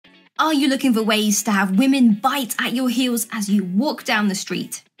Are you looking for ways to have women bite at your heels as you walk down the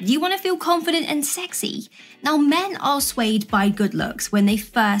street? Do you want to feel confident and sexy? Now, men are swayed by good looks when they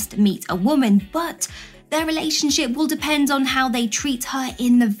first meet a woman, but their relationship will depend on how they treat her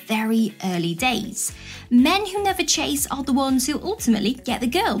in the very early days. Men who never chase are the ones who ultimately get the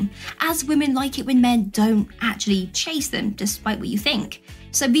girl, as women like it when men don't actually chase them, despite what you think.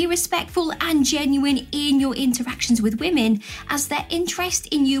 So be respectful and genuine in your interactions with women, as their interest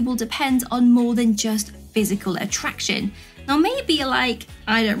in you will depend on more than just physical attraction. Now maybe you're like,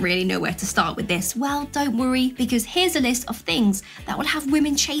 I don't really know where to start with this. Well, don't worry, because here's a list of things that will have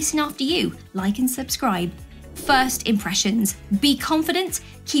women chasing after you. Like and subscribe. First impressions. Be confident,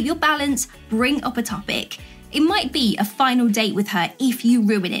 keep your balance, bring up a topic. It might be a final date with her if you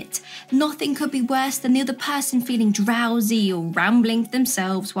ruin it. Nothing could be worse than the other person feeling drowsy or rambling to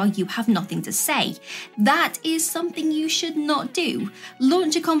themselves while you have nothing to say. That is something you should not do.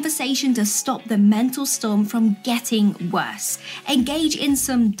 Launch a conversation to stop the mental storm from getting worse. Engage in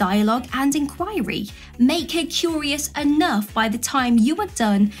some dialogue and inquiry. Make her curious enough by the time you are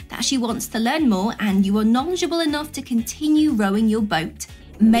done that she wants to learn more and you are knowledgeable enough to continue rowing your boat.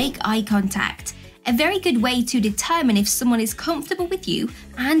 Make eye contact. A very good way to determine if someone is comfortable with you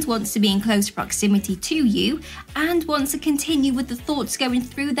and wants to be in close proximity to you and wants to continue with the thoughts going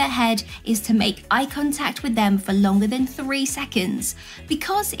through their head is to make eye contact with them for longer than 3 seconds.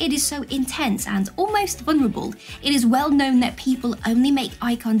 Because it is so intense and almost vulnerable, it is well known that people only make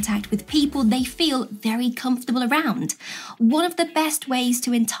eye contact with people they feel very comfortable around. One of the best ways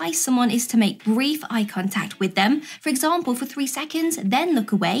to entice someone is to make brief eye contact with them, for example for 3 seconds, then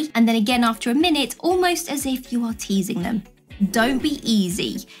look away, and then again after a minute, almost as if you are teasing them. Don't be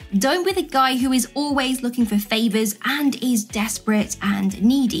easy. Don't be the guy who is always looking for favors and is desperate and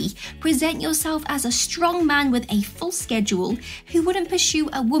needy. Present yourself as a strong man with a full schedule who wouldn't pursue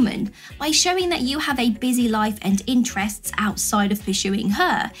a woman. By showing that you have a busy life and interests outside of pursuing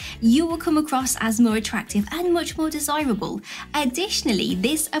her, you will come across as more attractive and much more desirable. Additionally,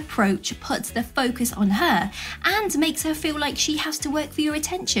 this approach puts the focus on her and makes her feel like she has to work for your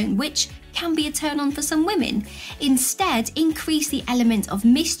attention, which can be a turn on for some women. Instead, increase the element of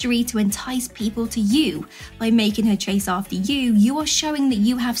mystery to entice people to you. By making her chase after you, you are showing that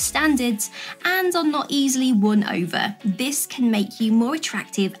you have standards and are not easily won over. This can make you more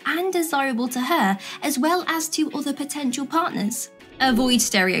attractive and desirable to her, as well as to other potential partners. Avoid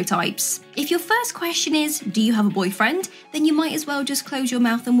stereotypes. If your first question is, do you have a boyfriend? Then you might as well just close your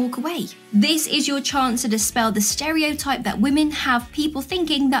mouth and walk away. This is your chance to dispel the stereotype that women have people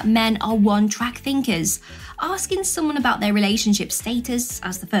thinking that men are one-track thinkers. Asking someone about their relationship status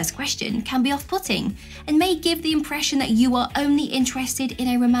as the first question can be off-putting and may give the impression that you are only interested in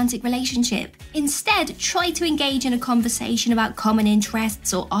a romantic relationship. Instead, try to engage in a conversation about common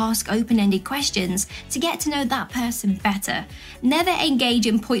interests or ask open-ended questions to get to know that person better. Never engage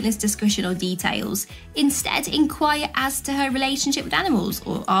in pointless discussion or details. Instead, inquire as to her relationship with animals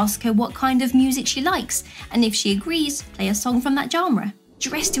or ask her what kind of music she likes, and if she agrees, play a song from that genre.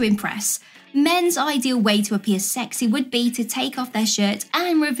 Dress to impress. Men's ideal way to appear sexy would be to take off their shirt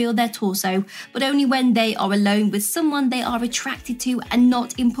and reveal their torso, but only when they are alone with someone they are attracted to and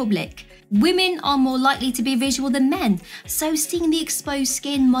not in public. Women are more likely to be visual than men, so seeing the exposed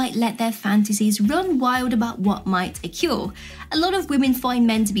skin might let their fantasies run wild about what might occur. A lot of women find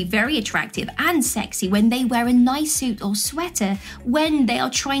men to be very attractive and sexy when they wear a nice suit or sweater when they are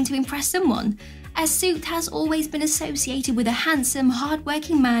trying to impress someone. A suit has always been associated with a handsome,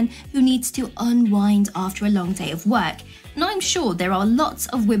 hard-working man who needs to unwind after a long day of work. And I'm sure there are lots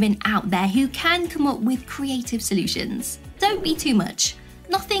of women out there who can come up with creative solutions. Don't be too much.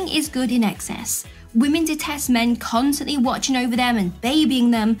 Nothing is good in excess. Women detest men constantly watching over them and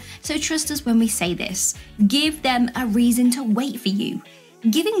babying them, so trust us when we say this. Give them a reason to wait for you.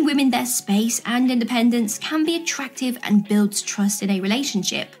 Giving women their space and independence can be attractive and builds trust in a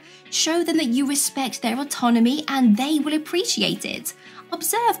relationship. Show them that you respect their autonomy and they will appreciate it.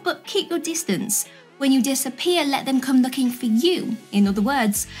 Observe but keep your distance. When you disappear, let them come looking for you. In other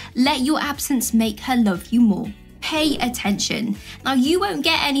words, let your absence make her love you more. Pay attention. Now, you won't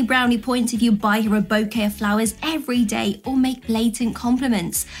get any brownie points if you buy her a bouquet of flowers every day or make blatant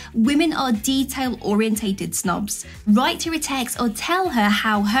compliments. Women are detail-orientated snobs. Write her a text or tell her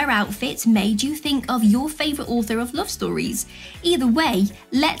how her outfit made you think of your favourite author of love stories. Either way,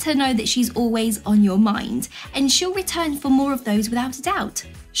 let her know that she's always on your mind, and she'll return for more of those without a doubt.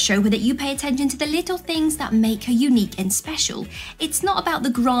 Show her that you pay attention to the little things that make her unique and special. It's not about the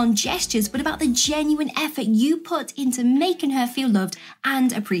grand gestures, but about the genuine effort you put into making her feel loved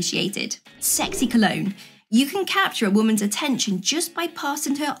and appreciated. Sexy cologne. You can capture a woman's attention just by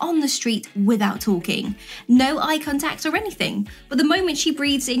passing her on the street without talking. No eye contact or anything, but the moment she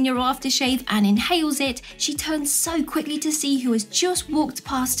breathes in your aftershave and inhales it, she turns so quickly to see who has just walked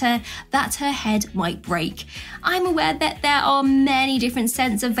past her that her head might break. I'm aware that there are many different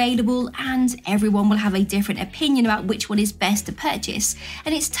scents available and everyone will have a different opinion about which one is best to purchase,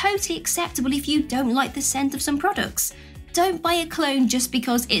 and it's totally acceptable if you don't like the scent of some products. Don't buy a cologne just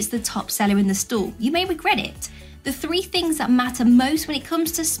because it's the top seller in the store. You may regret it. The 3 things that matter most when it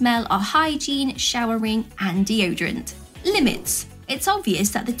comes to smell are hygiene, showering, and deodorant. Limits. It's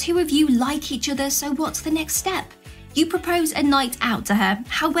obvious that the two of you like each other, so what's the next step? You propose a night out to her,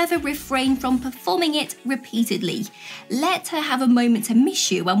 however, refrain from performing it repeatedly. Let her have a moment to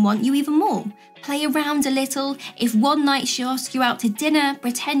miss you and want you even more. Play around a little. If one night she asks you out to dinner,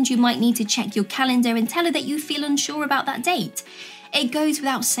 pretend you might need to check your calendar and tell her that you feel unsure about that date. It goes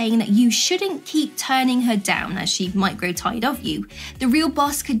without saying that you shouldn't keep turning her down, as she might grow tired of you. The real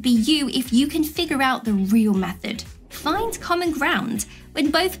boss could be you if you can figure out the real method. Find common ground. When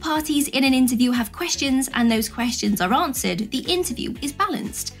both parties in an interview have questions and those questions are answered, the interview is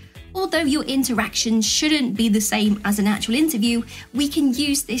balanced. Although your interactions shouldn't be the same as an actual interview, we can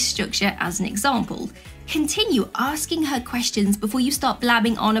use this structure as an example. Continue asking her questions before you start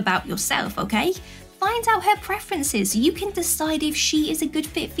blabbing on about yourself, okay? Find out her preferences so you can decide if she is a good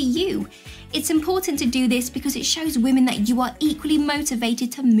fit for you. It's important to do this because it shows women that you are equally motivated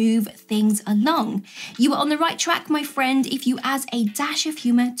to move things along. You are on the right track, my friend, if you add a dash of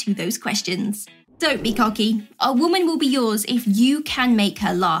humour to those questions. Don't be cocky. A woman will be yours if you can make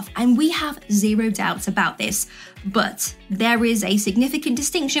her laugh, and we have zero doubts about this. But there is a significant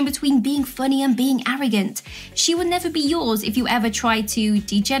distinction between being funny and being arrogant. She will never be yours if you ever try to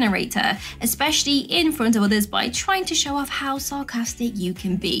degenerate her, especially in front of others by trying to show off how sarcastic you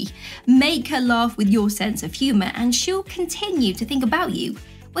can be. Make her laugh with your sense of humour and she'll continue to think about you.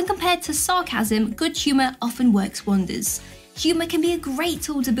 When compared to sarcasm, good humour often works wonders. Humour can be a great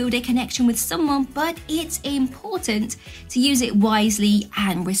tool to build a connection with someone, but it's important to use it wisely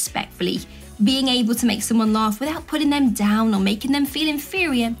and respectfully. Being able to make someone laugh without putting them down or making them feel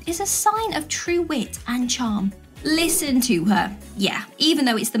inferior is a sign of true wit and charm. Listen to her. Yeah, even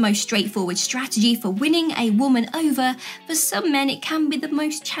though it's the most straightforward strategy for winning a woman over, for some men it can be the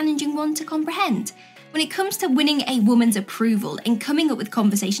most challenging one to comprehend. When it comes to winning a woman's approval and coming up with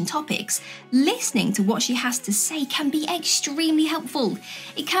conversation topics, listening to what she has to say can be extremely helpful.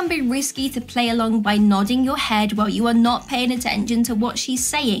 It can be risky to play along by nodding your head while you are not paying attention to what she's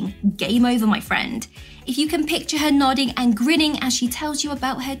saying. Game over, my friend. If you can picture her nodding and grinning as she tells you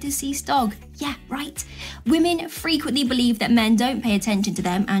about her deceased dog. Yeah, right. Women frequently believe that men don't pay attention to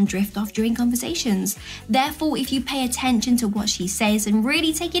them and drift off during conversations. Therefore, if you pay attention to what she says and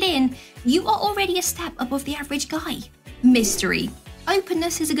really take it in, you are already a step above the average guy. Mystery.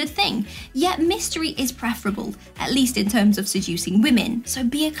 Openness is a good thing, yet mystery is preferable, at least in terms of seducing women, so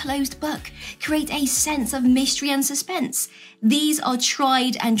be a closed book. Create a sense of mystery and suspense. These are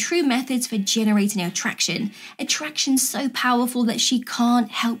tried and true methods for generating attraction. Attraction so powerful that she can't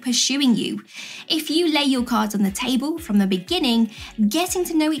help pursuing you. If you lay your cards on the table from the beginning, getting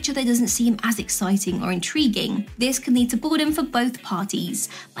to know each other doesn't seem as exciting or intriguing. This can lead to boredom for both parties.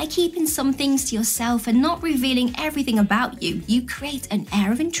 By keeping some things to yourself and not revealing everything about you, you create an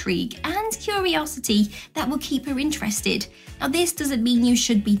air of intrigue and curiosity that will keep her interested. Now, this doesn't mean you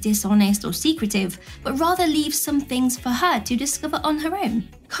should be dishonest or secretive, but rather leave some things for her to discover on her own.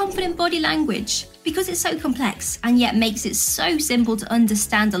 Confident body language. Because it's so complex and yet makes it so simple to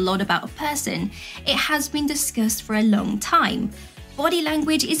understand a lot about a person, it has been discussed for a long time. Body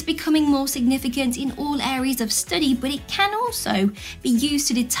language is becoming more significant in all areas of study, but it can also be used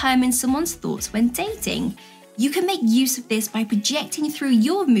to determine someone's thoughts when dating. You can make use of this by projecting through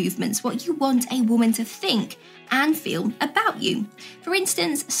your movements what you want a woman to think and feel about you. For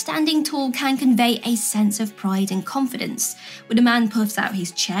instance, standing tall can convey a sense of pride and confidence. When a man puffs out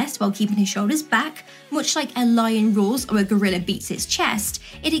his chest while keeping his shoulders back, much like a lion roars or a gorilla beats its chest,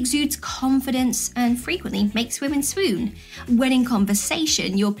 it exudes confidence and frequently makes women swoon. When in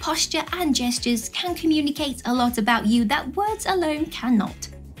conversation, your posture and gestures can communicate a lot about you that words alone cannot.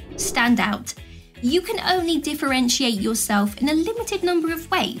 Stand out. You can only differentiate yourself in a limited number of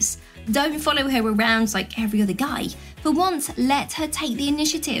ways. Don't follow her around like every other guy. For once, let her take the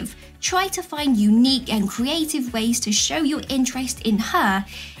initiative. Try to find unique and creative ways to show your interest in her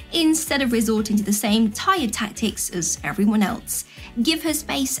instead of resorting to the same tired tactics as everyone else. Give her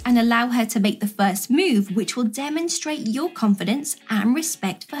space and allow her to make the first move, which will demonstrate your confidence and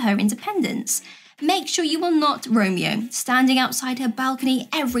respect for her independence. Make sure you are not Romeo, standing outside her balcony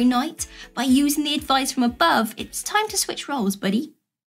every night. By using the advice from above, it's time to switch roles, buddy.